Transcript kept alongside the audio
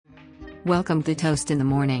Welcome to Toast in the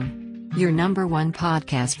Morning, your number one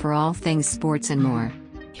podcast for all things sports and more.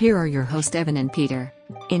 Here are your hosts, Evan and Peter.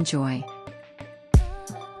 Enjoy.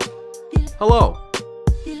 Hello.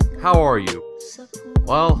 How are you?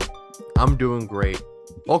 Well, I'm doing great.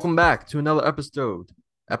 Welcome back to another episode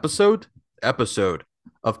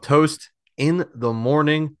of Toast in the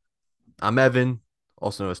Morning. I'm Evan,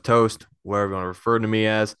 also known as Toast, whatever you want to refer to me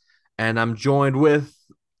as, and I'm joined with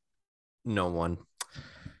no one.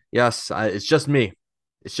 Yes, it's just me.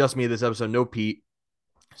 It's just me this episode, no Pete.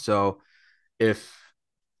 So if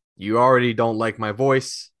you already don't like my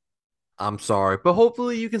voice, I'm sorry, but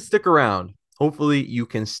hopefully you can stick around. So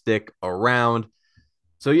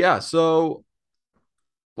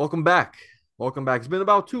welcome back. It's been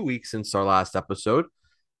about 2 weeks since our last episode,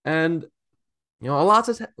 and a lot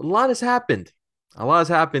has happened. A lot has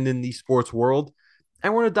happened in the sports world,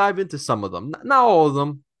 and we're gonna dive into some of them. Not all of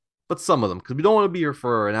them, but some of them, because we don't want to be here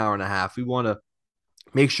for an hour and a half. We want to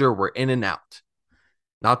make sure we're in and out,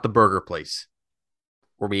 not the burger place.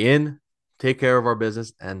 We'll be in, take care of our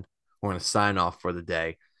business, and we're going to sign off for the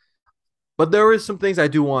day. But there is some things I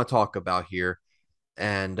do want to talk about here.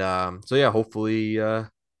 And hopefully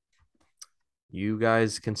you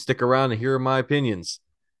guys can stick around and hear my opinions,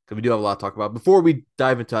 because we do have a lot to talk about. Before we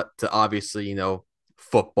dive into obviously,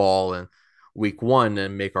 football and week one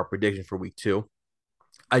and make our prediction for week two,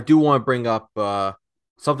 I do want to bring up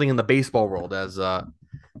something in the baseball world, as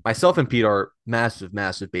myself and Pete are massive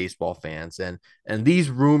baseball fans, and these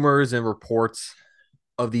rumors and reports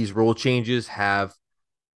of these rule changes have,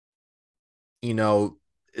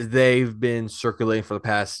 they've been circulating for the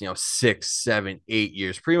past 6, 7, 8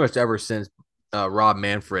 years, pretty much ever since Rob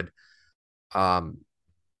Manfred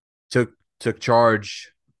took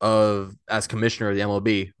charge as commissioner of the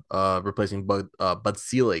MLB, replacing Bud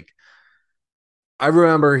Selig. I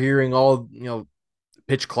remember hearing all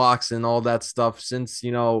pitch clocks and all that stuff since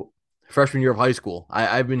freshman year of high school.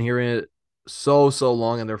 I've been hearing it so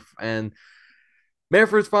long, and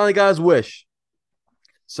Manfred's finally got his wish.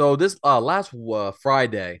 So this last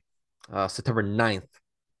Friday, September 9th,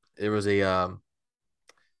 there was a I'm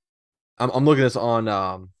looking at this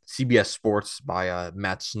on CBS Sports by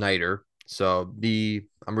Matt Snyder. So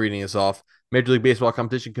I'm reading this off. Major League Baseball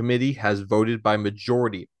Competition Committee has voted by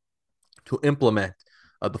majority to implement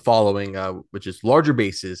the following, which is larger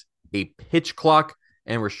bases, a pitch clock,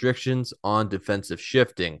 and restrictions on defensive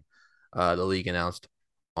shifting. The league announced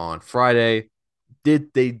on Friday. He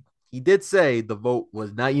did say the vote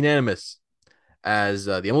was not unanimous, as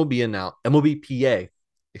the MLBPA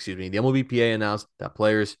announced that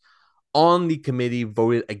players on the committee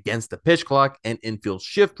voted against the pitch clock and infield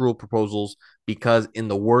shift rule proposals because, in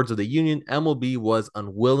the words of the union, MLB was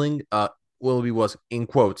unwilling, in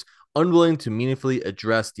quotes, unwilling to meaningfully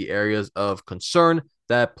address the areas of concern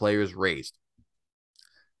that players raised.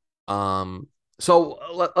 So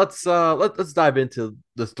let's dive into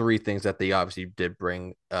the three things that they obviously did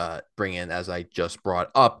bring in, as I just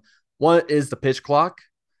brought up. One is the pitch clock.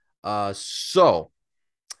 So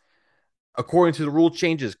according to the rule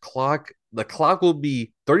changes, the clock will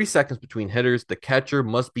be 30 seconds between hitters. The catcher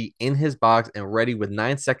must be in his box and ready with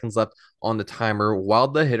 9 seconds left on the timer, while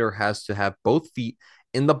the hitter has to have both feet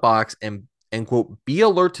in the box and quote, be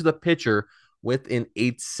alert to the pitcher within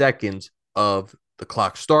 8 seconds of the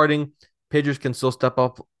clock starting. Pitchers can still step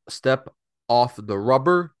off the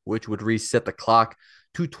rubber, which would reset the clock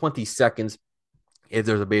to 20 seconds if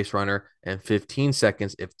there's a base runner and 15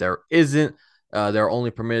 seconds if there isn't. They're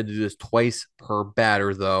only permitted to do this twice per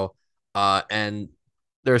batter, though. And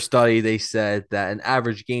their study, they said that an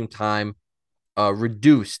average game time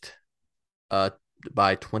reduced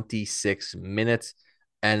by 26 minutes.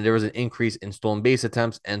 And there was an increase in stolen base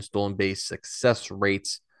attempts and stolen base success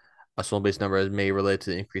rates. A stolen base number may relate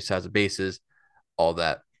to the increased size of bases, all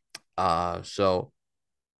that. So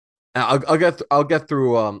I'll get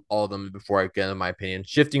through all of them before I get into my opinion.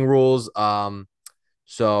 Shifting rules.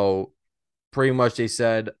 So pretty much they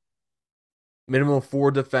said minimum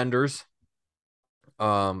 4 defenders.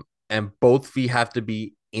 And both feet have to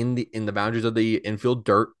be in the boundaries of the infield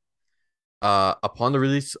dirt. Upon the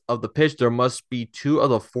release of the pitch, there must be 2 of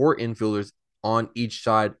the 4 infielders on each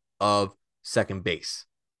side of second base.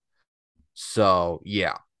 So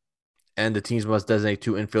yeah, and the teams must designate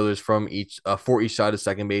 2 infielders for each side of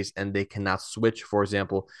second base, and they cannot switch. For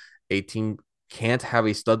example, a team can't have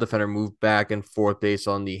a stud defender move back and forth based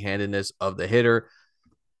on the handedness of the hitter.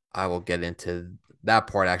 I will get into that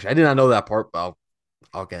part. Actually, I did not know that part, but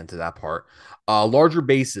I'll get into that part. Larger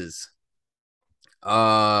bases.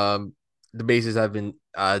 The bases have been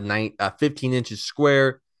 15 inches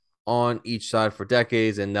square on each side for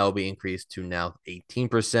decades, and they'll be increased to now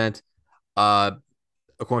 18%. Uh,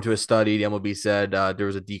 According to a study, the MLB said there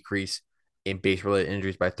was a decrease in base-related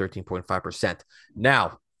injuries by 13.5%.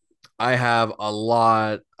 Now, I have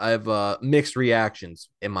mixed reactions,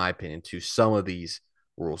 in my opinion, to some of these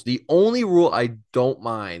rules. The only rule I don't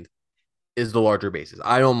mind is the larger bases.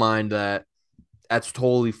 I don't mind that. That's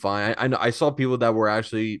totally fine. I know I saw people that were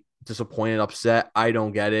actually disappointed, upset. I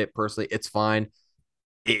don't get it personally. It's fine.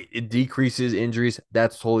 It decreases injuries.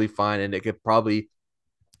 That's totally fine, and it could probably,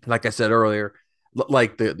 like I said earlier,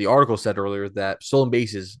 like the article said earlier, that stolen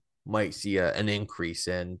bases might see an increase,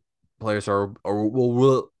 and players are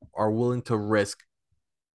willing to risk,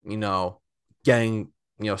 you know, getting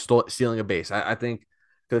stealing a base. I think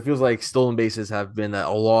because it feels like stolen bases have been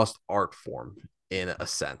a lost art form in a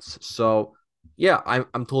sense. So yeah,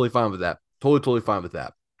 I'm totally fine with that. Totally fine with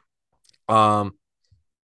that. Um,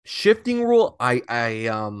 Shifting rule,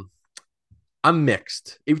 I'm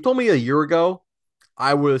mixed. If you told me a year ago,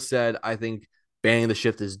 I would have said I think banning the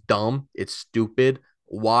shift is dumb. It's stupid.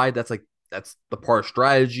 Why? That's the part of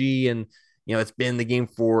strategy, and it's been in the game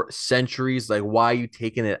for centuries. Like, why are you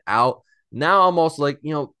taking it out? Now I'm also like,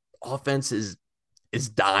 offense is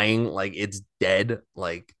dying. Like, it's dead.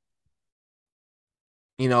 Like,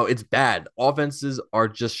 it's bad. Offenses are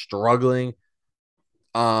just struggling.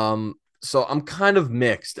 So I'm kind of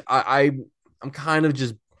mixed. I'm kind of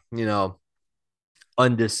just you know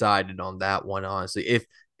undecided on that one, honestly. If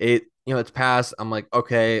it's passed, I'm like,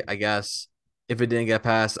 okay, I guess. If it didn't get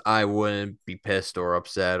passed, I wouldn't be pissed or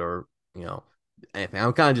upset or you know anything.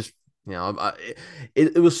 I'm kind of just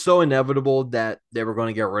it was so inevitable that they were going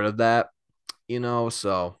to get rid of that,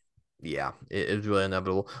 so yeah, it's really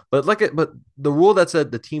inevitable. But the rule that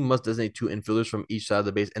said the team must designate two infielders from each side of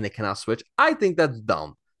the base and they cannot switch, I think that's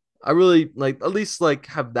dumb. I really like at least like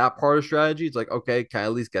have that part of strategy. It's like, okay, can I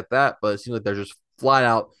at least get that? But it seems like they're just flat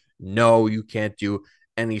out, no, you can't do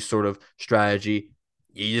any sort of strategy.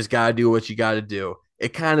 You just gotta do what you gotta do. It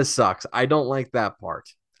kind of sucks. I don't like that part.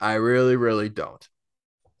 I really, really don't.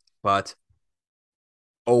 But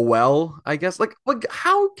oh well, I guess. Like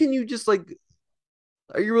how can you just like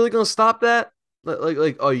are you really gonna stop that?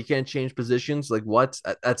 Oh, you can't change positions. Like what?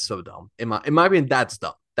 That's so dumb. In my opinion, that's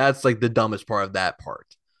dumb. That's like the dumbest part of that part.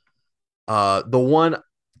 The one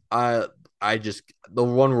I I just the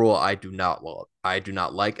one rule I do not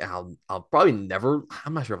like, and I'll probably never.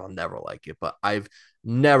 I'm not sure if I'll never like it, but I've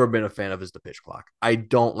never been a fan of is the pitch clock. I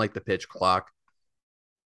don't like the pitch clock.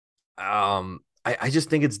 I just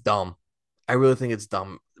think it's dumb. I really think it's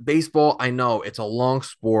dumb. Baseball, I know it's a long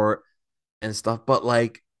sport and stuff, but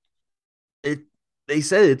like it they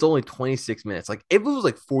said it's only 26 minutes. Like if it was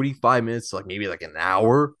like 45 minutes, like maybe like an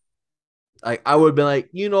hour, like I would have been like,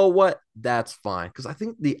 you know what? That's fine. Because I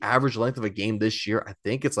think the average length of a game this year, I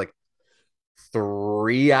think it's like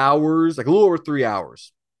 3 hours, like a little over 3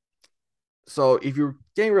 hours. So if you're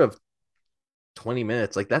getting rid of 20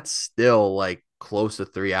 minutes, like that's still like close to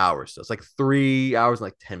 3 hours. So it's like 3 hours and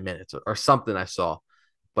like 10 minutes or something I saw.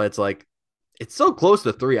 But it's like it's so close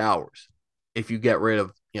to 3 hours if you get rid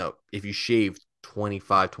of, if you shave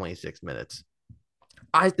 25, 26 minutes.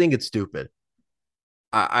 I think it's stupid.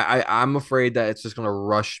 I'm afraid that it's just gonna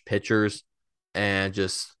rush pitchers and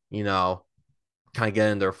just kind of get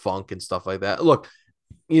in their funk and stuff like that. Look,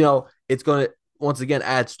 it's gonna once again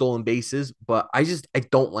add stolen bases, but I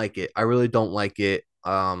don't like it. I really don't like it.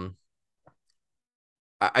 I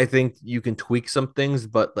think you can tweak some things,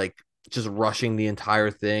 but like just rushing the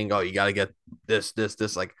entire thing. Oh, you got to get this.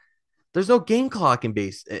 Like, there's no game clock in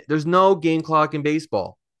base. There's no game clock in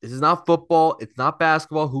baseball. This is not football. It's not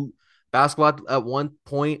basketball. Who basketball at one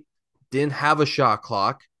point didn't have a shot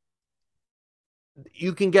clock.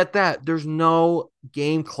 You can get that. There's no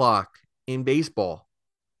game clock in baseball.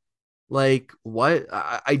 Like what?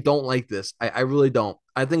 I don't like this. I really don't.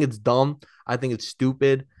 I think it's dumb. I think it's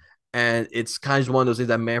stupid. And it's kind of just one of those things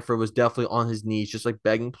that Manfred was definitely on his knees, just like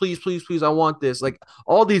begging, please, please, please, I want this. Like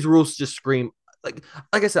all these rules just scream. Like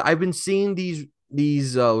I said, I've been seeing these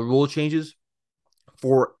rule changes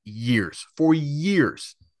for years. For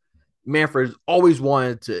years. Manfred always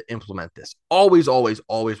wanted to implement this. Always, always,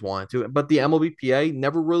 always wanted to. But the MLBPA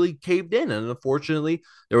never really caved in. And unfortunately,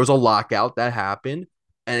 there was a lockout that happened.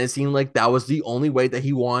 And it seemed like that was the only way that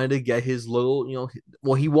he wanted to get his little,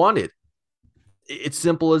 what he wanted. It's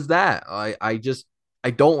simple as that. I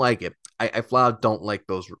don't like it. I flat out don't like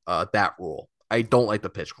that rule. I don't like the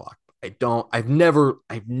pitch clock. I've never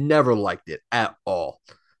liked it at all.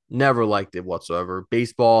 Never liked it whatsoever.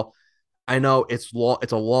 Baseball, I know it's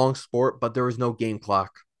a long sport, but there is no game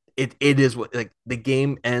clock. It is what like the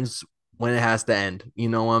game ends when it has to end. You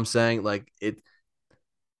know what I'm saying? Like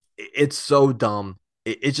it's so dumb.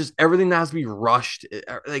 It's just everything that has to be rushed.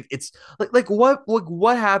 Like it's like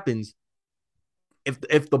what happens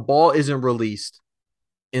if the ball isn't released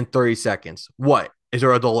in 30 seconds? What is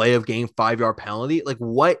there a delay of game 5 yard penalty? Like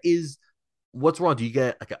what's wrong? Do you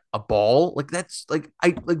get like a ball? Like that's like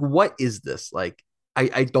what is this? Like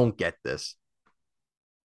I don't get this.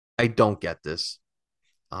 I don't get this.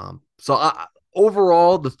 So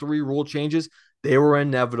overall, the three rule changes, they were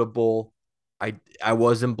inevitable. I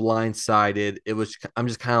wasn't blindsided. I'm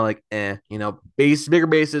just kind of like, bigger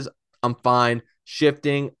bases, I'm fine.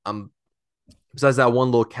 Shifting, besides that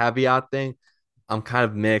one little caveat thing, I'm kind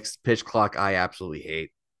of mixed. Pitch clock, I absolutely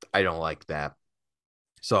hate. I don't like that.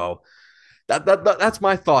 So that's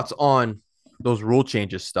my thoughts on those rule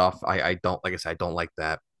changes stuff. I don't, like I said, I don't like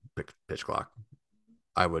that pitch clock.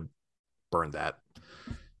 I would burn that.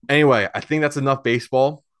 Anyway, I think that's enough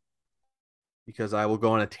baseball because I will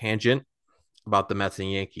go on a tangent about the Mets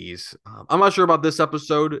and Yankees. I'm not sure about this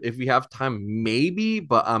episode. If we have time, maybe,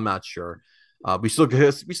 but I'm not sure. We still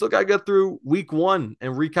got to get through week one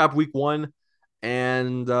and recap week one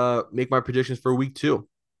and make my predictions for week two.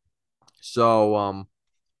 So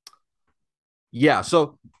yeah.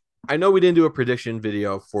 So I know we didn't do a prediction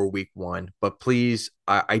video for week one, but please,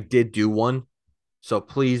 I did do one. So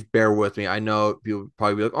please bear with me. I know people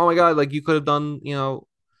probably be like, "Oh my god, like you could have done, you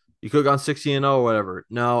could have gone 60-0 or whatever."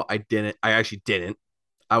 No, I didn't. I actually didn't.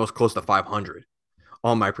 I was close to 500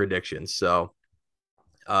 on my predictions. So,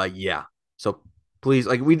 yeah. So please,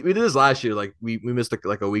 like we did this last year. Like we missed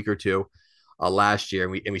like a week or two, last year,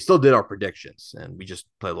 and we still did our predictions, and we just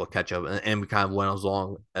played a little catch up, and we kind of went as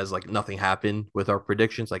long as like nothing happened with our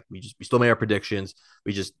predictions. Like we still made our predictions.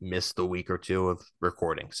 We just missed the week or two of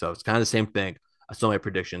recording. So it's kind of the same thing. I still made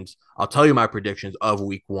predictions. I'll tell you my predictions of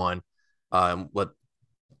week one, what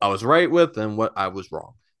I was right with and what I was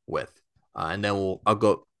wrong with, and then we'll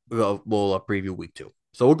preview week two.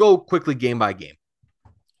 So we'll go quickly game by game,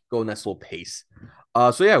 go next little pace.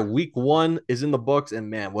 So yeah, week one is in the books, and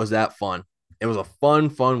man, was that fun! It was a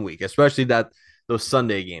fun week, especially those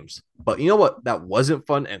Sunday games. But you know what? That wasn't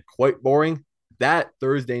fun and quite boring. That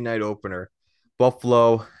Thursday night opener,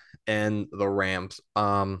 Buffalo and the Rams.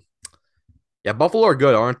 Yeah, Buffalo are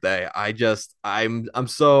good, aren't they? I'm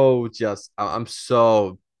so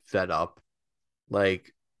fed up.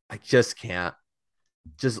 Like I just can't.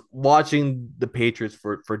 Just watching the Patriots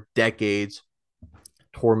for decades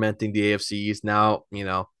tormenting the AFC East. Now,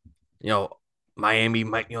 Miami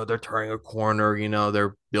might, they're turning a corner,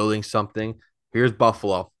 they're building something. Here's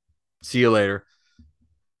Buffalo. See you later.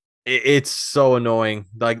 It's so annoying.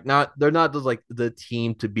 Like they're not just like the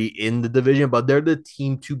team to be in the division, but they're the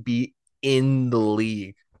team to be in the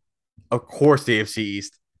league. Of course, the AFC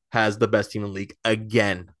East has the best team in the league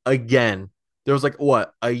again. Again, there was like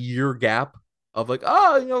what, a year gap of like,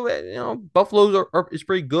 oh, Buffalo's is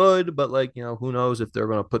pretty good, but like, who knows if they're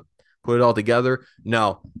gonna put it all together.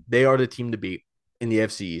 No, they are the team to beat in the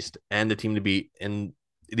AFC East and the team to beat in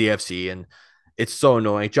the AFC, and it's so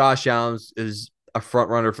annoying. Josh Allen is a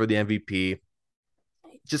front runner for the MVP.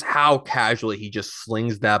 Just how casually he just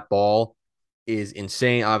slings that ball is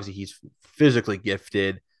insane. Obviously, he's physically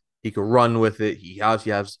gifted. He can run with it. He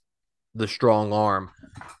obviously has the strong arm,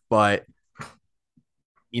 but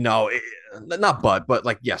but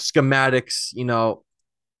like, yeah, schematics.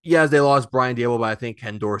 Yes, they lost Brian Dable, but I think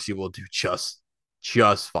Ken Dorsey will do just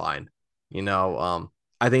fine.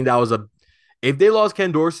 I think that was if they lost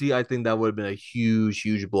Ken Dorsey, I think that would have been a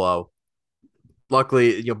huge blow.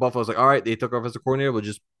 Luckily, Buffalo's like, all right, they took off as a coordinator. We'll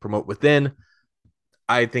just promote within.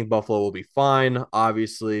 I think Buffalo will be fine.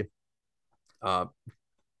 Obviously,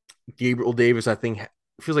 Gabriel Davis, I think,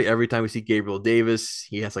 feels like every time we see Gabriel Davis,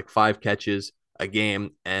 he has like 5 catches a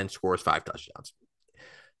game and scores 5 touchdowns.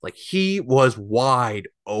 Like he was wide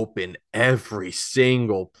open every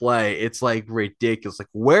single play. It's like ridiculous. Like,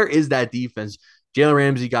 where is that defense? Jalen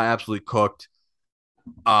Ramsey got absolutely cooked.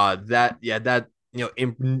 That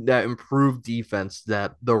improved defense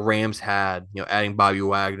that the Rams had, adding Bobby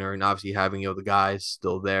Wagner and obviously having, the guys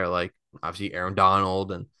still there, like obviously Aaron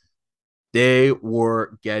Donald, and they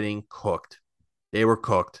were getting cooked. They were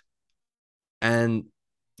cooked. And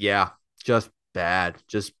yeah, just bad.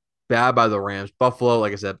 Just bad by the Rams. Buffalo,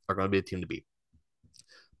 like I said, are going to be a team to beat.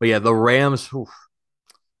 But yeah, the Rams,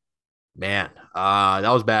 man, that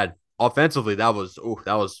was bad. Offensively, that was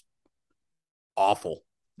awful.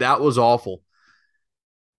 That was awful.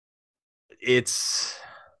 It's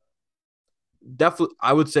definitely,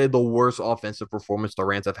 I would say, the worst offensive performance the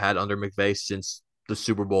Rams have had under McVay since the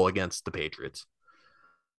Super Bowl against the Patriots.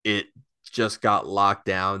 It just got locked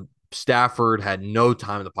down. Stafford had no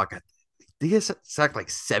time in the pocket. He get sacked like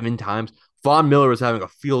 7 times. Von Miller was having a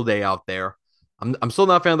field day out there. I'm still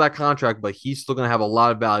not a fan of that contract, but he's still gonna have a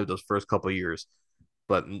lot of value those first couple of years.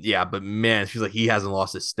 But yeah, but man, she's like he hasn't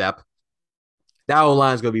lost his step. That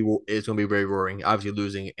line is gonna be very worrying. Obviously,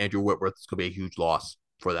 losing Andrew Whitworth is gonna be a huge loss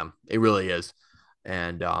for them. It really is.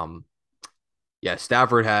 And yeah,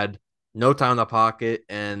 Stafford had no time in the pocket,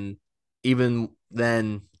 and even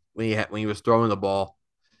then, when he was throwing the ball,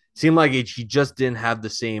 it seemed like he just didn't have the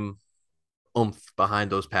same oomph behind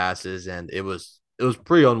those passes, and it was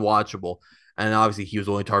pretty unwatchable. And obviously, he was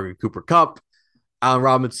only targeting Cooper Kupp. Allen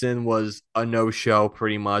Robinson was a no-show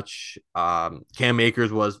pretty much. Cam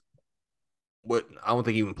Akers was what I don't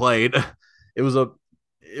think he even played. It was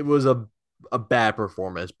a bad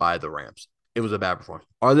performance by the Rams. It was a bad performance.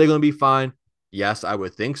 Are they going to be fine? Yes, I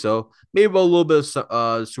would think so. Maybe a little bit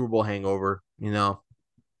of Super Bowl hangover, and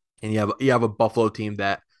you have a Buffalo team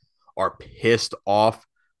that are pissed off,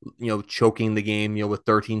 choking the game, with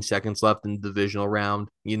 13 seconds left in the divisional round.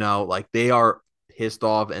 Like they are pissed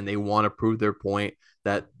off and they want to prove their point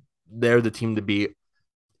that they're the team to beat.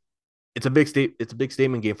 It's a big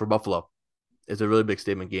statement game for Buffalo. It's a really big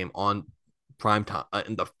statement game on prime time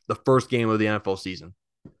in the first game of the NFL season.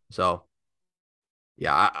 So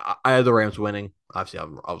yeah, I had the Rams winning. Obviously,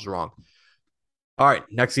 I was wrong. All right,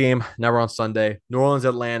 next game. Now we're on Sunday. New Orleans,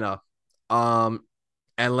 Atlanta. Um,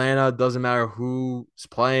 Atlanta doesn't matter who's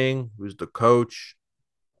playing, who's the coach.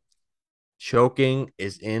 Choking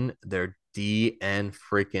is in their DN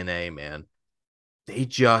freaking A, man. They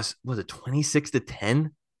just was it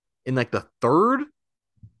 26-10 in like the third.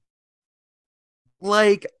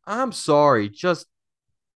 Like, I'm sorry, just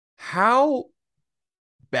how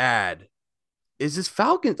bad is this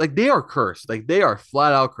Falcons? Like, they are cursed. Like, they are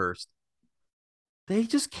flat out cursed. They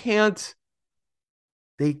just can't.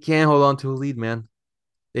 They can't hold on to a lead, man.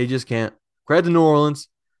 They just can't. Credit to New Orleans.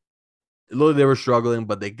 Look, they were struggling,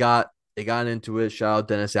 but they got into it. Shout out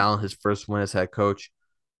Dennis Allen, his first win as head coach.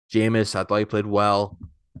 Jameis, I thought he played well.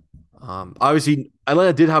 Obviously,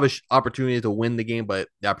 Atlanta did have an opportunity to win the game, but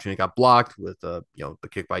the opportunity got blocked with the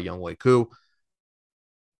kick by Younghoe Koo.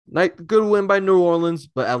 Good win by New Orleans,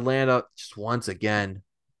 but Atlanta just once again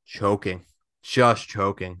choking, just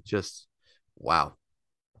choking, just wow,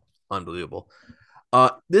 unbelievable.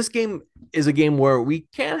 This game is a game where we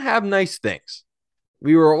can't have nice things.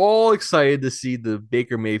 We were all excited to see the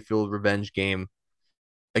Baker Mayfield revenge game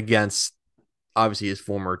against obviously his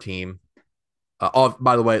former team.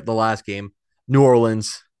 By the way, the last game, New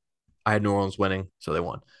Orleans. I had New Orleans winning, so they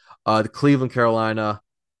won. The Cleveland, Carolina.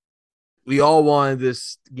 We all wanted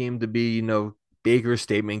this game to be, Baker's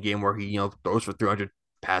statement game where he, throws for 300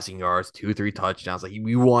 passing yards, 2, 3 touchdowns. Like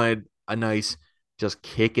we wanted a nice just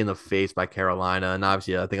kick in the face by Carolina, and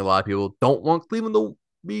obviously, I think a lot of people don't want Cleveland to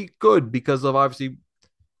be good because of obviously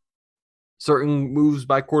certain moves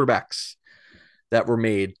by quarterbacks that were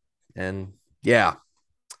made, and yeah.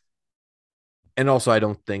 And also, I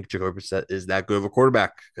don't think Jacoby Brissett is that good of a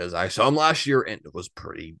quarterback because I saw him last year and it was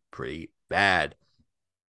pretty bad.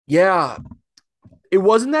 Yeah, it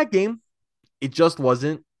wasn't that game. It just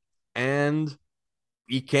wasn't. And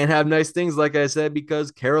you can't have nice things, like I said,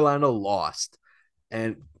 because Carolina lost.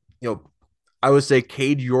 And, I would say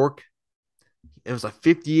Cade York, it was a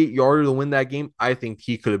 58 yarder to win that game. I think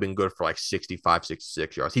he could have been good for like 65,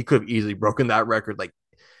 66 yards. He could have easily broken that record. Like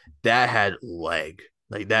that had leg,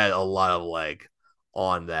 like that had a lot of leg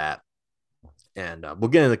on that. And we'll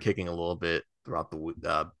get into kicking a little bit throughout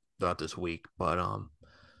this week, but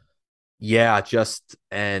yeah, just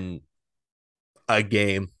and a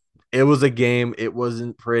game. It was a game. It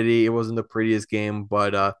wasn't pretty. It wasn't the prettiest game,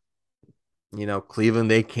 but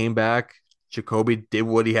Cleveland, they came back. Jacoby did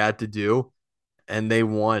what he had to do, and they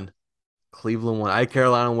won. Cleveland won. I had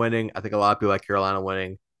Carolina winning. I think a lot of people like Carolina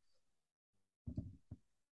winning.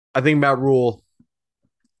 I think Matt Rule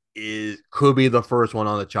could be the first one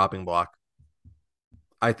on the chopping block.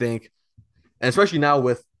 I think, and especially now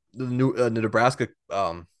with the Nebraska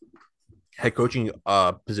head coaching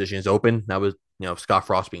position is open. That was Scott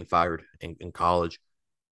Frost being fired in college.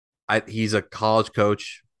 He's a college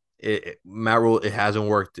coach. Matt Rule, it hasn't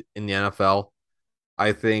worked in the NFL.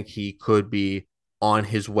 I think he could be on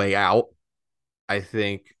his way out. I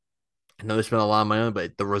know they spent a lot of money on it,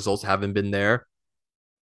 but the results haven't been there.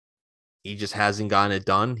 He just hasn't gotten it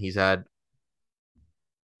done. He's had,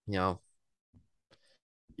 you know,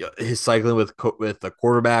 his cycling with the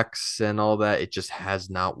quarterbacks and all that. It just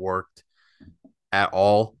has not worked at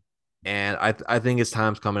all. And I think his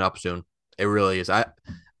time's coming up soon. It really is.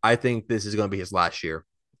 I think this is going to be his last year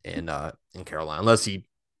in Carolina, unless he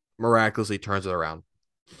miraculously turns it around.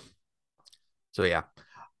 So yeah.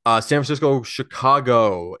 San Francisco,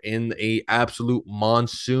 Chicago in a absolute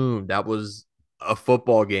monsoon. That was a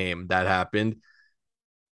football game that happened.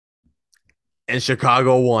 and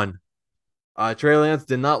Chicago won. Trey Lance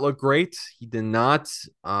did not look great. He did not.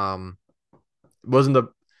 It wasn't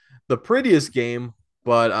the prettiest game,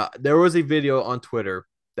 but there was a video on Twitter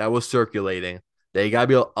that was circulating that you gotta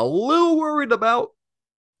be a little worried about.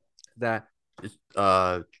 That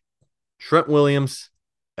uh, Trent Williams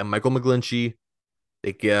and Michael McGlinchey,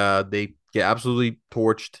 they get absolutely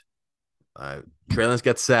torched. Trey Lance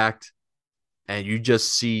gets sacked, and you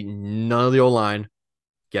just see none of the O line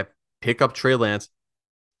get pick up Trey Lance,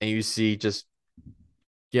 and you see just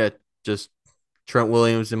Trent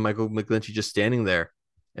Williams and Michael McGlinchey just standing there,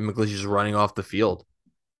 and McGlinchey just running off the field.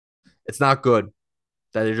 It's not good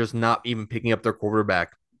that they're just not even picking up their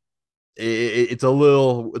quarterback. It's a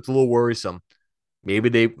little worrisome. Maybe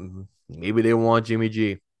they want Jimmy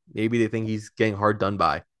G. Maybe they think he's getting hard done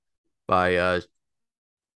by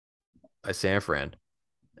San Fran.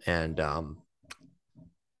 And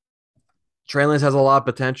Trey Lance has a lot of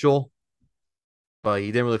potential, but he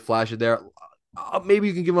didn't really flash it there. Maybe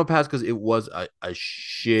you can give him a pass because it was a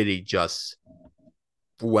shitty just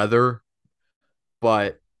weather.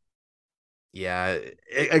 But yeah,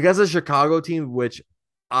 I guess a Chicago team, which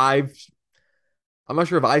I've I'm not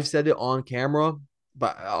sure if I've said it on camera,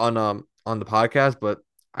 but on the podcast, but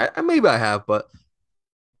maybe I have, but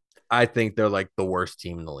I think they're like the worst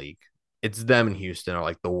team in the league. It's them and Houston are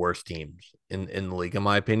like the worst teams in the league, in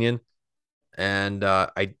my opinion. And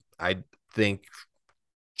I think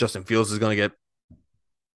Justin Fields is gonna get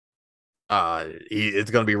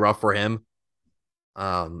it's gonna be rough for him.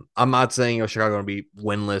 I'm not saying Chicago gonna be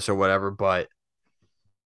winless or whatever, but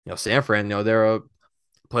San Fran, they're a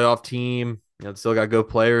playoff team. Still got good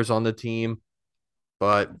players on the team,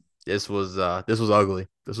 but this was ugly.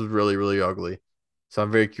 This was really really ugly. So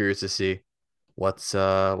I'm very curious to see what's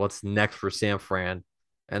next for San Fran,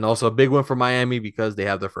 and also a big win for Miami because they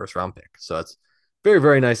have their first round pick. So it's very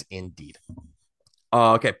very nice indeed.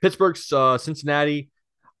 Okay, Pittsburgh's Cincinnati.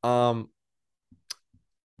 Um,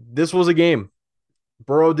 this was a game.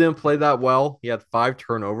 Burrow didn't play that well. He had 5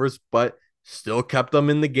 turnovers, but still kept them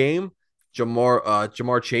in the game.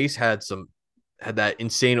 Jamar Chase had that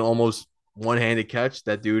insane almost one-handed catch.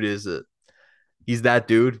 That dude he's that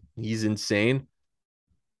dude. He's insane.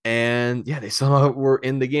 And yeah, they somehow were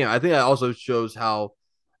in the game. I think that also shows how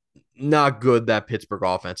not good that Pittsburgh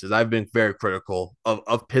offense is. I've been very critical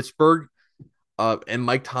of Pittsburgh and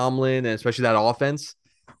Mike Tomlin, and especially that offense.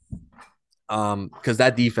 Because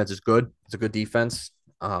that defense is good. It's a good defense.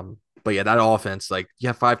 But yeah, that offense, like you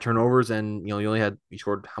have 5 turnovers and you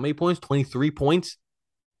scored how many points? 23 points.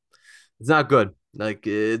 It's not good. Like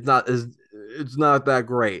it's not that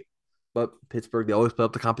great. But Pittsburgh, they always put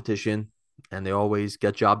up the competition and they always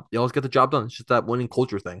get the job done. It's just that winning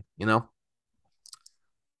culture thing.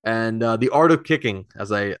 And the art of kicking,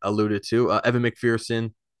 as I alluded to, Evan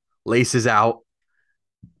McPherson laces out,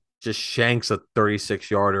 just shanks a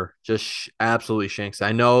 36-yarder, just absolutely shanks.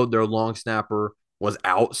 I know their long snapper was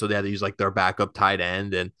out, so they had to use like their backup tight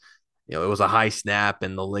end, and it was a high snap,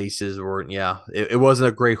 and the laces were it wasn't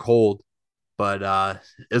a great hold, but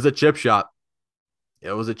it was a chip shot.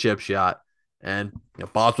 It was a chip shot, and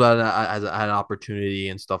Boswell had an opportunity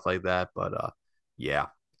and stuff like that, but yeah.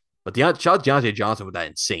 But shout out Deontay Johnson with that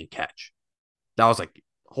insane catch. That was like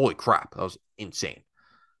holy crap, that was insane.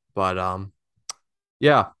 But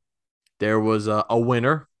yeah, there was a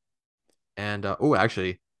winner, and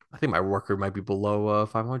actually, I think my record might be below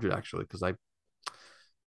 500 actually, because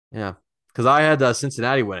I had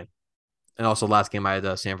Cincinnati winning, and also last game I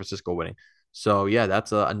had San Francisco winning. So yeah,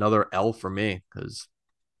 that's another L for me because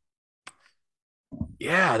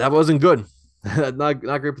yeah, that wasn't good. not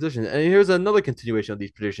great position. And here's another continuation of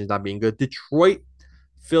these predictions not being good. Detroit,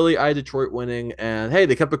 Philly, I had Detroit winning, and hey,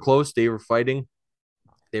 they kept it close. They were fighting,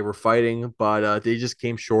 but they just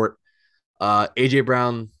came short. AJ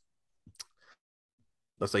Brown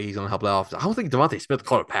looks like he's gonna help that off. I don't think Devontae Smith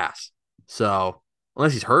caught a pass, so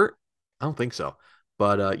unless he's hurt, I don't think so.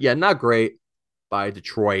 But yeah, not great by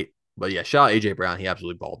Detroit. But yeah, shout out AJ Brown. He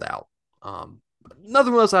absolutely balled out.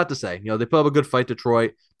 Nothing else I have to say. They put up a good fight.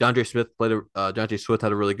 Detroit. DeAndre Swift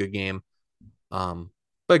had a really good game.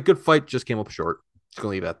 But good fight, just came up short. Just gonna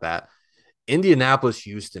leave it at that. Indianapolis,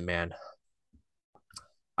 Houston, man.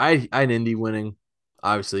 I had Indy winning.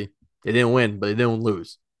 Obviously, they didn't win, but they didn't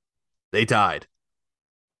lose. They tied.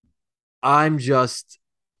 I'm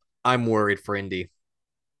worried for Indy.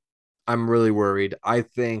 I'm really worried. I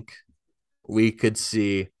think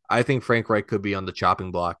I think Frank Reich could be on the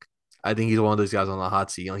chopping block. I think he's one of those guys on the hot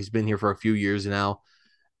seat. He's been here for a few years now,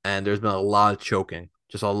 and there's been a lot of choking.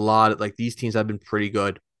 Just a lot of like these teams have been pretty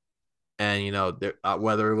good, and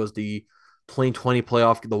whether it was the 2020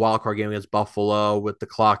 playoff, the wild card game against Buffalo with the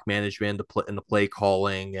clock management, and the play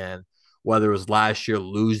calling, and whether it was last year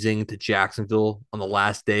losing to Jacksonville on the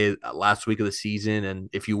last week of the season, and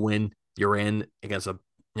if you win, you're in against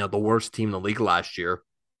the worst team in the league last year.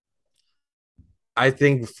 I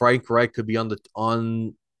think Frank Reich could be on the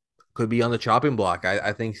chopping block.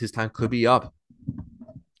 I think his time could be up.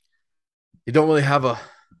 You don't really have a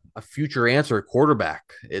future answer at quarterback.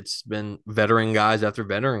 It's been veteran guys after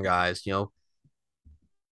veteran guys.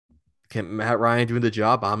 Can Matt Ryan doing the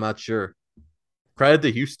job? I'm not sure. Credit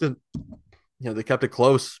to Houston. They kept it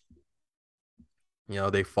close.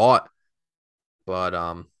 They fought, but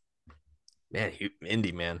man,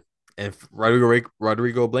 Indy, man, and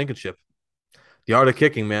Rodrigo Blankenship, the art of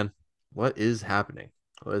kicking, man. What is happening?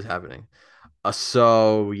 What is happening?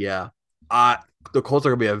 So yeah, the Colts are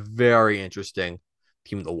gonna be a very interesting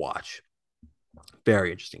team to watch.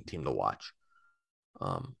 Very interesting team to watch.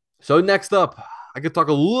 So next up, I could talk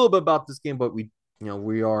a little bit about this game, but we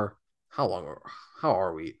are how long? How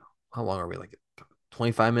are we? How long are we? Like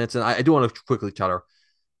 25 minutes, and I do want to quickly try to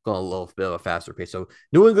go a little bit of a faster pace. So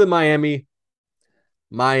New England, Miami,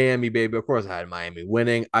 baby. Of course, I had Miami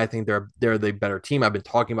winning. I think they're the better team. I've been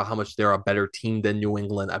talking about how much they're a better team than New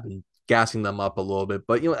England. I've been gassing them up a little bit,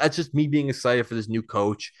 but that's just me being excited for this new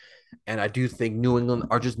coach. And I do think New England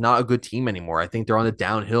are just not a good team anymore. I think they're on the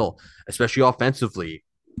downhill, especially offensively.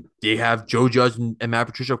 They have Joe Judge and Matt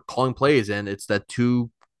Patricia calling plays, and it's that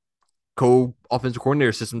two co-offensive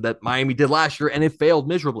coordinator system that Miami did last year, and it failed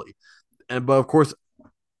miserably. But of course,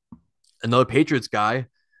 another Patriots guy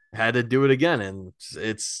had to do it again, and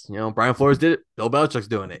it's Brian Flores did it. Bill Belichick's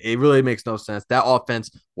doing it. It really makes no sense. That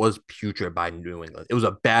offense was putrid by New England. It was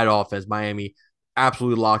a bad offense. Miami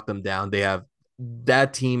absolutely locked them down. They have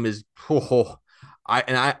that team is.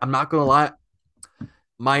 I'm not gonna lie.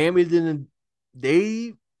 Miami didn't.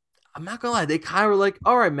 I'm not gonna lie. They kind of were like,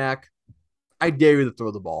 all right, Mac, I dare you to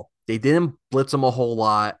throw the ball. They didn't blitz him a whole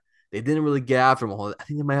lot. They didn't really get after him a whole lot. I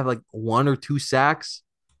think they might have like 1 or 2 sacks.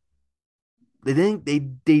 They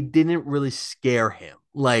didn't really scare him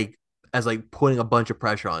like as like putting a bunch of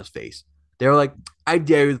pressure on his face. They were like, I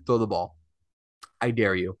dare you to throw the ball. I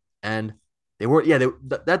dare you. And they were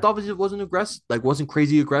that offense wasn't aggressive, like wasn't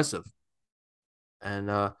crazy aggressive. And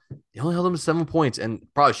they only held them to 7 points, and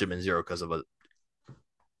probably should have been 0 because of a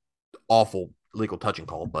awful illegal touching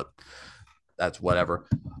call, but that's whatever.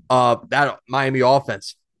 That Miami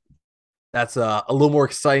offense, that's a little more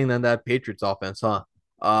exciting than that Patriots offense, huh?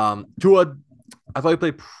 Tua, I thought he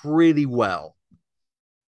played pretty well.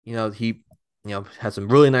 He had some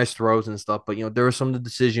really nice throws and stuff, but there was some of the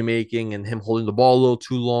decision making and him holding the ball a little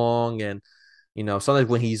too long, and sometimes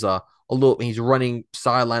when he's when he's running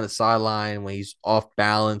sideline to sideline, when he's off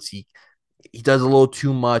balance, he does a little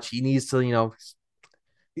too much. He needs to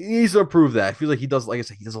he needs to improve that. I feel like he does, like I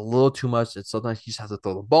said, he does a little too much, and sometimes he just has to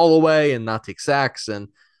throw the ball away and not take sacks and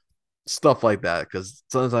stuff like that, because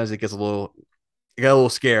sometimes it gets a little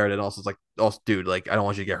scared, and also it's like, also, dude, like I don't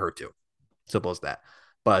want you to get hurt too. Simple as that.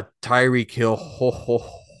 But Tyreek Hill,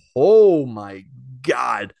 oh my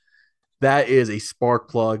God, that is a spark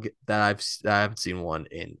plug that I haven't seen one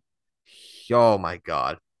in. Oh my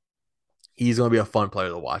God, he's gonna be a fun player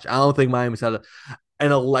to watch. I don't think Miami's had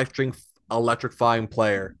an electrifying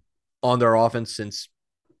player on their offense since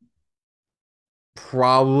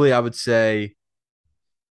probably, I would say,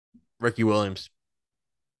 Ricky Williams,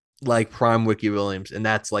 like prime Ricky Williams, and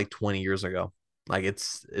that's like 20 years ago. Like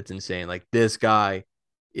it's insane. Like this guy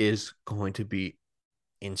is going to be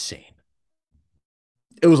insane.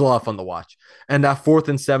 It was a lot of fun to watch. And that 4th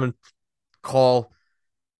and 7 call,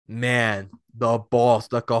 man, the balls,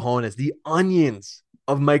 the cojones, the onions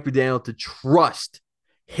of Mike McDaniel to trust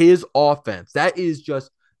his offense. That is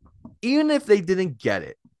just, even if they didn't get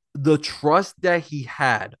it, the trust that he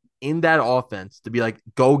had in that offense to be like,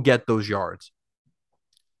 go get those yards.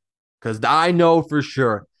 Because I know for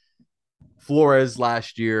sure Flores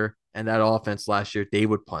last year and that offense last year, they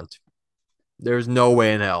would punt. There's no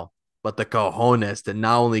way in hell. But the cojones to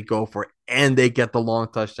not only go for it, and they get the long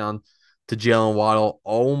touchdown to Jalen Waddle.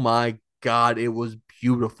 Oh my God, it was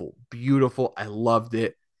beautiful. Beautiful. I loved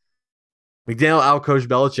it. McDaniel outcoached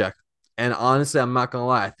Belichick. And honestly, I'm not going to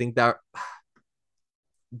lie. I think that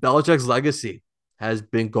Belichick's legacy has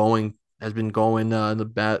been going in a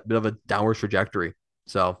bit of a downward trajectory.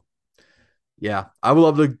 So, yeah, I would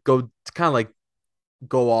love to kind of like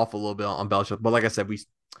go off a little bit on Belichick. But like I said,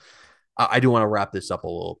 I do want to wrap this up a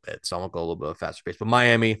little bit, so I'm going to go a little bit faster pace. But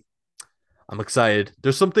Miami, I'm excited.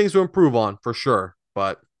 There's some things to improve on for sure,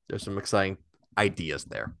 but there's some exciting ideas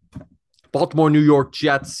there. Baltimore, New York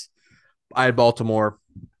Jets. I had Baltimore.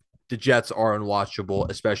 the Jets are unwatchable,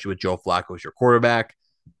 especially with Joe Flacco as your quarterback.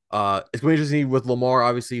 It's going to be interesting with Lamar.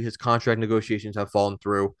 Obviously, his contract negotiations have fallen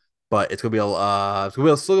through, but it's going to be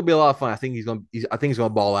still going to be a lot of fun. I think he's going to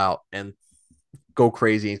ball out and go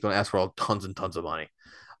crazy. He's going to ask for tons and tons of money.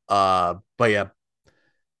 But yeah,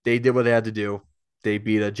 they did what they had to do. They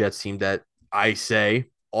beat a Jets team that I say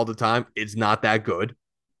all the time it's not that good.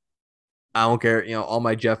 I don't care. All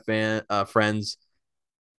my Jeff fan friends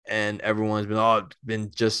and everyone's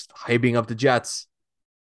been just hyping up the Jets.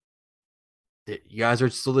 You guys are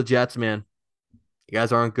still the Jets, man. You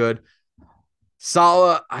guys aren't good.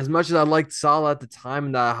 Saleh, as much as I liked Saleh at the time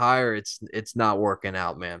in that hire, it's not working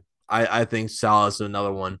out, man. I think Saleh is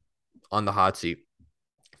another one on the hot seat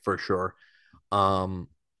for sure. Um,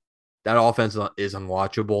 that offense is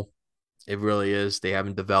unwatchable. It really is. They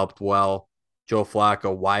haven't developed well. Joe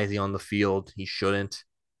Flacco, why is he on the field? He shouldn't.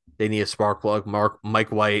 They need a spark plug.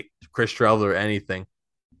 Mike White, Chris Trevor, anything.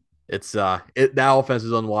 That offense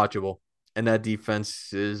is unwatchable, and that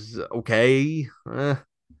defense is okay.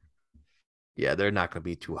 Yeah, they're not going to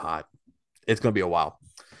be too hot. It's going to be a while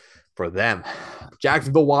for them.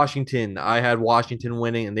 Jacksonville, Washington. I had Washington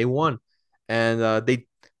winning, and they won, and they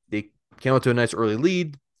came out to a nice early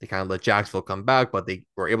lead. They kind of let Jacksonville come back, but they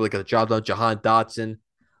were able to get the job done. Jahan Dotson,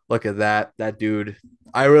 look at that dude.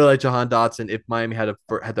 I really like Jahan Dotson. If Miami had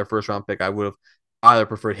their first round pick, I would have either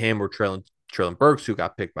preferred him or Treylon Burks, who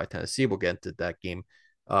got picked by Tennessee. We'll get into that game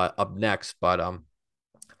up next, but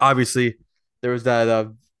obviously there was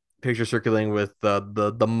that picture circulating with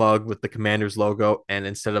the mug with the Commanders logo, and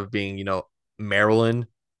instead of being Maryland,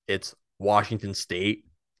 it's Washington State.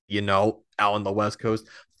 Out on the West Coast.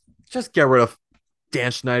 Just get rid of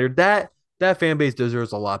Dan Snyder. That fan base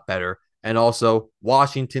deserves a lot better. And also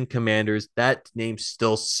Washington Commanders. That name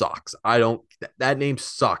still sucks. That name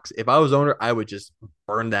sucks. If I was owner, I would just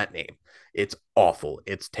burn that name. It's awful.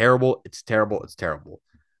 It's terrible. It's terrible. It's terrible.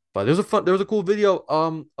 But there was a cool video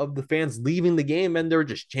of the fans leaving the game, and they were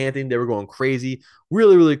just chanting. They were going crazy.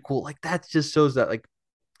 Really, really cool. Like that just shows that like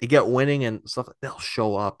they get winning and stuff. They'll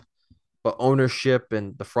show up. But ownership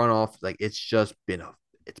and the front office, like it's been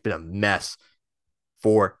a mess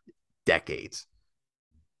for decades.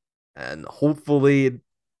 And hopefully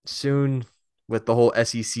soon with the whole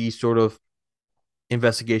SEC sort of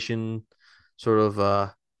investigation sort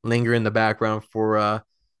of linger in the background for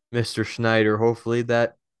Mr. Schneider, hopefully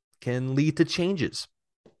that can lead to changes.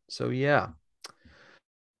 So yeah.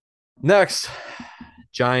 Next,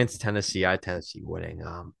 Giants, Tennessee. Tennessee winning.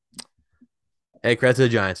 Hey, credit to the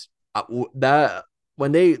Giants. That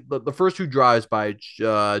when the first two drives by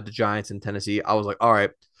the Giants in Tennessee, I was like, all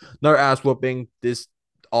right, another ass whooping. This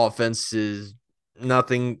offense is not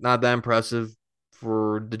that impressive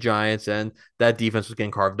for the Giants, and that defense was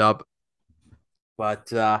getting carved up. But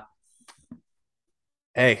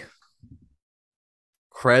hey,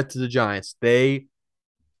 credit to the Giants. They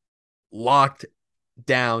locked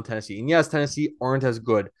down Tennessee. And yes, Tennessee aren't as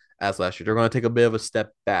good as last year. They're going to take a bit of a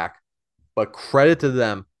step back. But credit to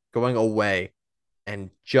them going away and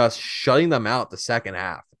just shutting them out the second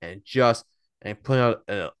half and putting out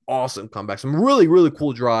an awesome comeback. Some really, really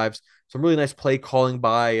cool drives. Some really nice play calling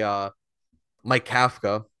by Mike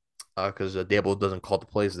Kafka because Dable doesn't call the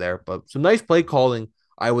plays there. But some nice play calling,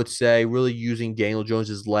 I would say, really using Daniel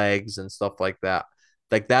Jones's legs and stuff like that.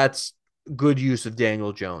 Like that's good use of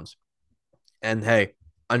Daniel Jones. And hey,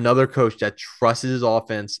 another coach that trusts his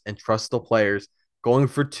offense and trusts the players, going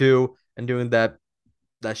for two and doing that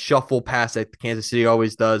shuffle pass that Kansas City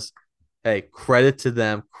always does. Hey, credit to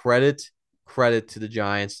them. Credit to the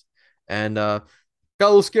Giants. And got a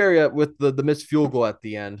little scary with the missed field goal at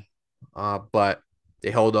the end. But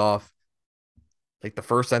they held off. Like the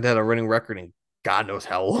first time they had a winning record in God knows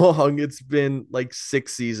how long. It's been like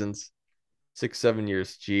 6 seasons, 6-7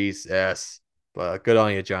 years. Jesus. But good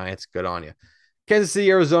on you, Giants. Good on you. Kansas City,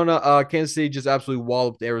 Arizona. Kansas City just absolutely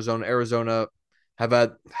walloped Arizona. Arizona have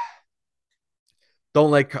had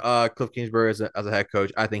don't like Cliff Kingsbury as a head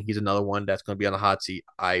coach. I think he's another one that's going to be on the hot seat.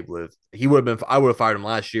 I would have fired him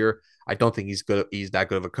last year. I don't think he's good. He's that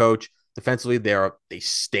good of a coach. Defensively, they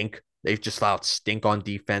stink. They just flat out stink on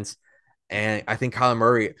defense. And I think Kyler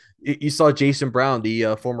Murray, you saw Jason Brown,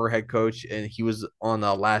 the former head coach, and he was on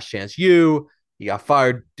Last Chance U. He got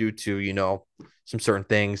fired due to, some certain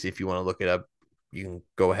things. If you want to look it up, you can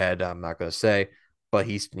go ahead. I'm not going to say, but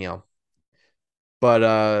he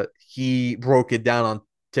broke it down on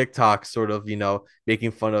TikTok, sort of,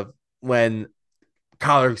 making fun of when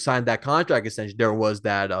Kyler signed that contract. Essentially, there was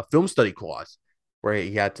that film study clause where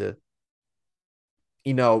he had to,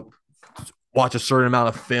 watch a certain amount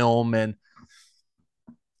of film, and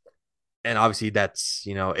obviously that's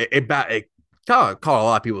it caught a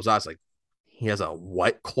lot of people's eyes like he has a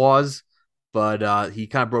what clause, but he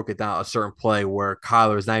kind of broke it down a certain play where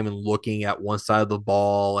Kyler is not even looking at one side of the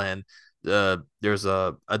ball, and there's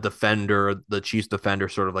a defender, the Chiefs defender,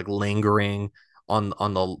 sort of like lingering on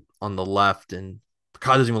the left, and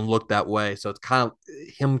Kyler doesn't even look that way. So it's kind of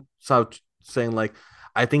him sort of saying like,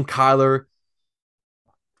 I think Kyler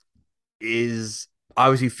is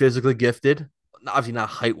obviously physically gifted, obviously not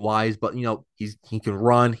height wise, but he can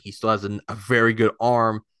run. He still has a very good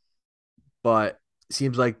arm, but it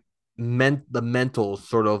seems like the mental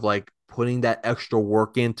sort of like putting that extra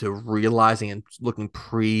work into realizing and looking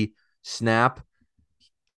pre snap.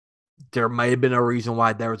 There might have been a reason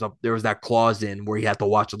why there was that clause in where he had to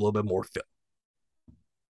watch a little bit more film.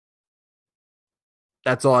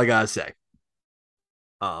 That's all I gotta say.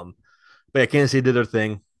 But yeah, Kansas City did their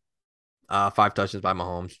thing. 5 touchdowns by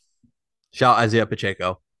Mahomes. Shout out Isaiah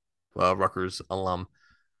Pacheco, Rutgers alum.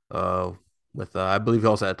 Uh, with I believe he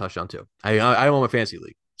also had a touchdown too. I own my fantasy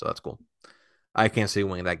league, so that's cool. I can't see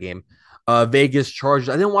winning that game. Vegas Chargers.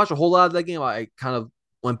 I didn't watch a whole lot of that game. I kind of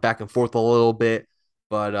went back and forth a little bit,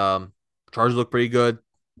 but Chargers looked pretty good.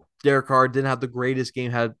 Derek Carr didn't have the greatest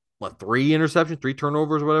game. Had 3 interceptions, 3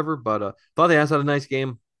 turnovers, whatever. But thought they had a nice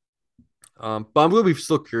game. But I'm really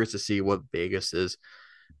still curious to see what Vegas is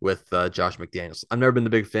with Josh McDaniels. I've never been the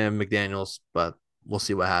big fan of McDaniels, but we'll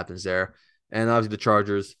see what happens there. And obviously the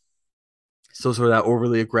Chargers, still sort of that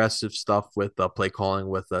overly aggressive stuff with play calling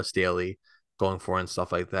with Staley going for it and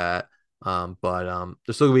stuff like that. But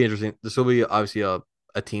this will be interesting. This will be obviously a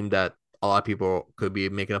team that a lot of people could be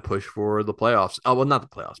making a push for the playoffs. Oh, well, not the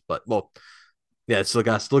playoffs, but yeah, still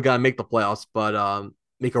got to make the playoffs, but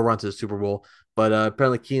make a run to the Super Bowl. But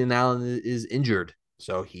apparently Keenan Allen is injured,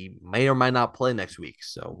 so he may or might not play next week.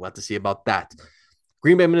 So we'll have to see about that.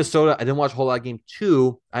 Green Bay, Minnesota. I didn't watch a whole lot of game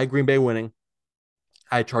 2. I had Green Bay winning.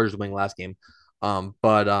 I had Chargers winning last game.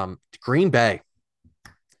 But Green Bay.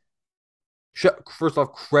 First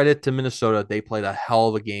off, credit to Minnesota. They played a hell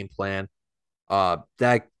of a game plan.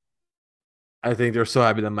 That I think they're so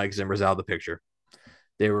happy that Mike Zimmer's out of the picture.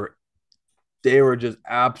 They were just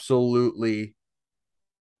absolutely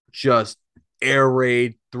just air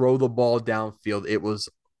raid, throw the ball downfield. It was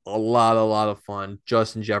a lot of fun.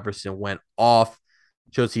 Justin Jefferson went off.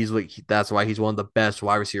 Shows that's why he's one of the best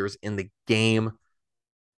wide receivers in the game.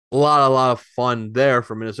 A lot of fun there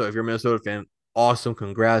for Minnesota. If you're a Minnesota fan, awesome.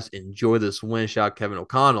 Congrats. Enjoy this win. Shout out Kevin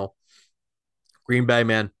O'Connell. Green Bay,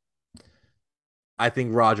 man. I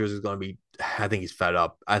think Rodgers is going to be. I think he's fed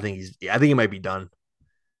up. I think he might be done.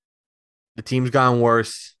 The team's gotten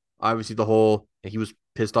worse. Obviously, he was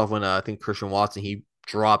pissed off when I think Christian Watson he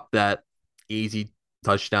dropped that easy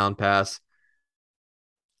touchdown pass.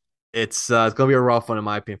 It's going to be a rough one in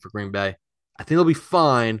my opinion for Green Bay. I think they'll be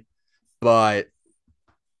fine, but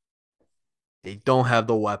they don't have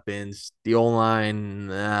the weapons. The O-line,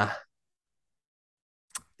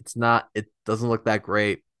 it doesn't look that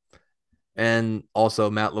great. And also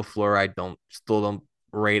Matt LaFleur, I still don't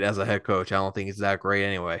rate as a head coach. I don't think he's that great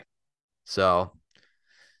anyway. So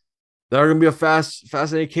they're going to be a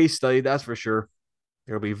fascinating case study, that's for sure.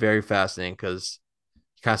 It'll be very fascinating because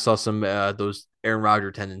you kind of saw some those Aaron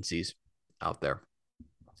Rodgers tendencies out there.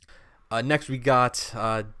 Next, we got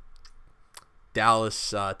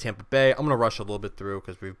Dallas, Tampa Bay. I'm going to rush a little bit through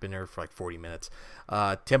because we've been here for like 40 minutes.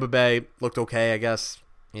 Tampa Bay looked okay, I guess.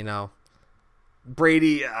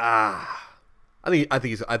 Brady, I think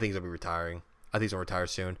he's going to be retiring. I think he's going to retire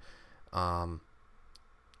soon.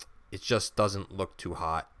 It just doesn't look too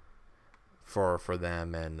hot for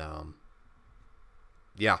them, and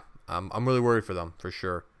yeah, I'm really worried for them for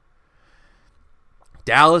sure.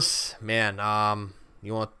 Dallas, man,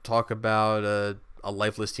 you want to talk about a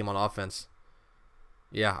lifeless team on offense?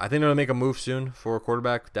 Yeah, I think they're going to make a move soon for a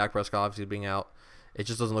quarterback. Dak Prescott obviously being out. It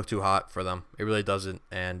just doesn't look too hot for them. It really doesn't.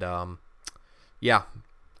 And, yeah,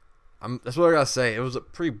 that's what I got to say. It was a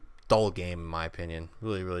pretty dull game, in my opinion.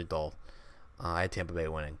 Really, really dull. I had Tampa Bay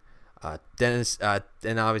winning. Then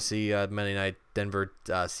obviously, Monday night, Denver,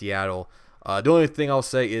 Seattle. The only thing I'll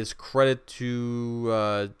say is credit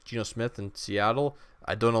to Geno Smith in Seattle.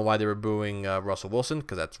 I don't know why they were booing Russell Wilson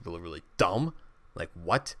because that's really, really dumb. Like,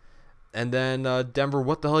 what? And then Denver,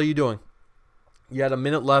 what the hell are you doing? You had a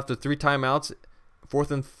minute left with 3 timeouts,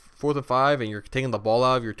 fourth and 5, and you're taking the ball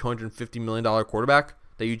out of your $250 million quarterback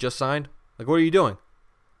that you just signed? Like, what are you doing?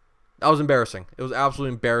 That was embarrassing. It was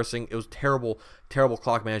absolutely embarrassing. It was terrible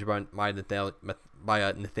clock management by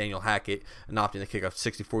Nathaniel Hackett and opting to kick a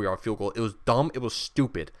 64-yard field goal. It was dumb. It was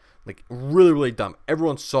stupid. Like, really, really dumb.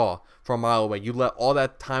 Everyone saw from a mile away. You let all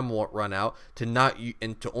that time run out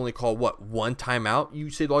to only call, 1 timeout? You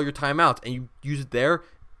saved all your timeouts, and you use it there?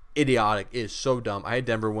 idiotic. It is so dumb. I had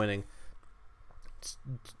Denver winning.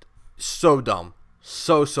 So dumb.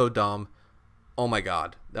 So dumb. Oh my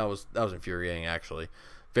god. That was infuriating, actually.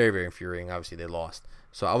 Very, very infuriating. Obviously, they lost.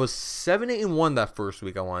 So I was 7-8-1 that first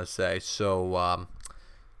week, I want to say. So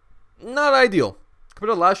not ideal.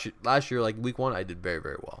 Compared to last year, like week 1, I did very,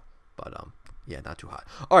 very well. But yeah, not too hot.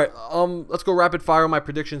 All right, let's go rapid fire on my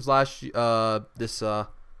predictions this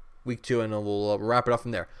week 2, and then we'll wrap it up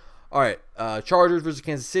from there. All right, Chargers versus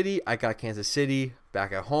Kansas City. I got Kansas City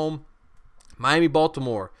back at home. Miami,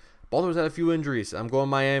 Baltimore. Baltimore's had a few injuries. I'm going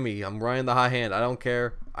Miami. I'm running the high hand. I don't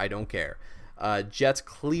care. Jets,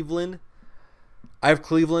 Cleveland. I have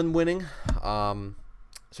Cleveland winning.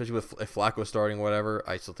 Especially if Flacco starting or whatever.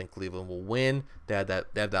 I still think Cleveland will win. They have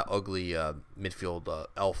that ugly midfield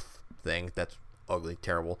elf thing. That's ugly,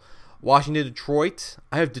 terrible. Washington, Detroit.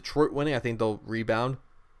 I have Detroit winning. I think they'll rebound,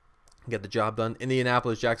 get the job done.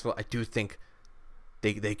 Indianapolis, Jacksonville. I do think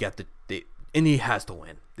they get Indy has to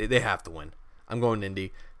win. They have to win. I'm going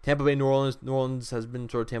Indy. Tampa Bay, New Orleans. New Orleans has been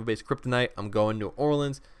sort of Tampa Bay's kryptonite. I'm going New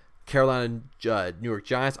Orleans. Carolina, New York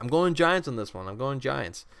Giants. I'm going Giants on this one. I'm going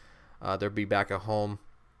Giants. They'll be back at home.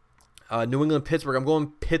 New England, Pittsburgh. I'm going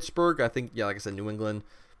Pittsburgh. I think, yeah, like I said, New England.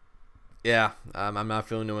 Yeah, I'm not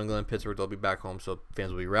feeling New England. Pittsburgh, they'll be back home, so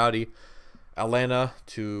fans will be rowdy. Atlanta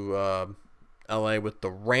to LA with the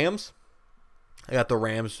Rams. I got the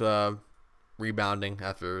Rams rebounding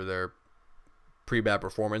after their pretty bad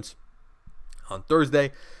performance on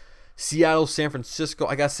Thursday. Seattle, San Francisco.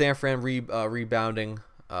 I got San Fran rebounding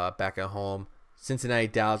back at home. Cincinnati,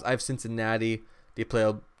 Dallas. I have Cincinnati.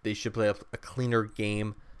 They should play a cleaner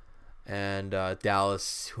game. And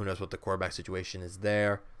Dallas, who knows what the quarterback situation is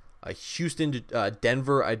there. Houston,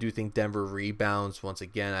 Denver. I do think Denver rebounds once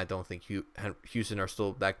again. I don't think Houston are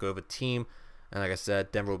still that good of a team. And like I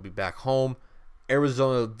said, Denver will be back home.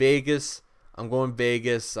 Arizona, Vegas. I'm going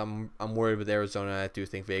Vegas. I'm worried with Arizona. I do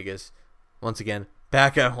think Vegas, once again,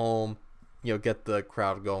 back at home. Get the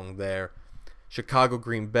crowd going there. Chicago,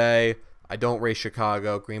 Green Bay. I don't race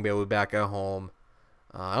Chicago. Green Bay will be back at home.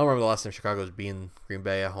 I don't remember the last time Chicago was beating Green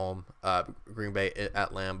Bay at home. Green Bay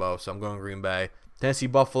at Lambeau. So I'm going Green Bay. Tennessee,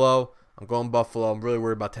 Buffalo. I'm going Buffalo. I'm really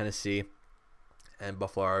worried about Tennessee. And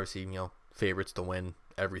Buffalo are obviously, favorites to win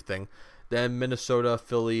everything. Then Minnesota,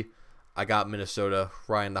 Philly. I got Minnesota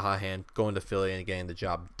riding the hot hand, going to Philly and getting the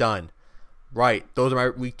job done. Right. Those are my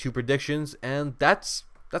week 2 predictions. And that's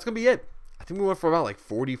going to be it. I think we went for about like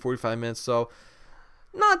 40, 45 minutes. So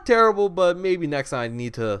not terrible, but maybe next time I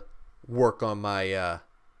need to work on my,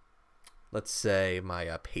 let's say,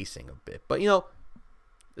 my pacing a bit. But, this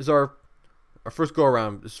is our first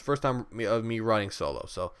go-around. This is the first time of me running solo.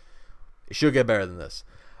 So it should get better than this.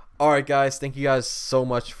 All right, guys. Thank you guys so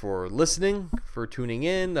much for listening, for tuning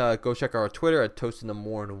in. Go check out our Twitter at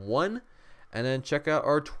ToastInTheMorning1. And then check out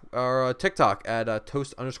our TikTok at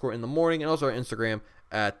Toast_in_the_morning. And also our Instagram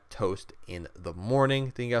at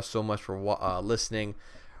ToastInTheMorning. Thank you guys so much for listening.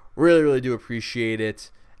 Really, really do appreciate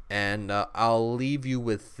it. And I'll leave you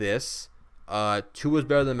with this. 2 is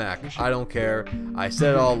better than Mac. I don't care. I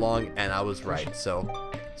said it all along, and I was right.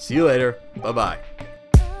 So, see you later. Bye-bye.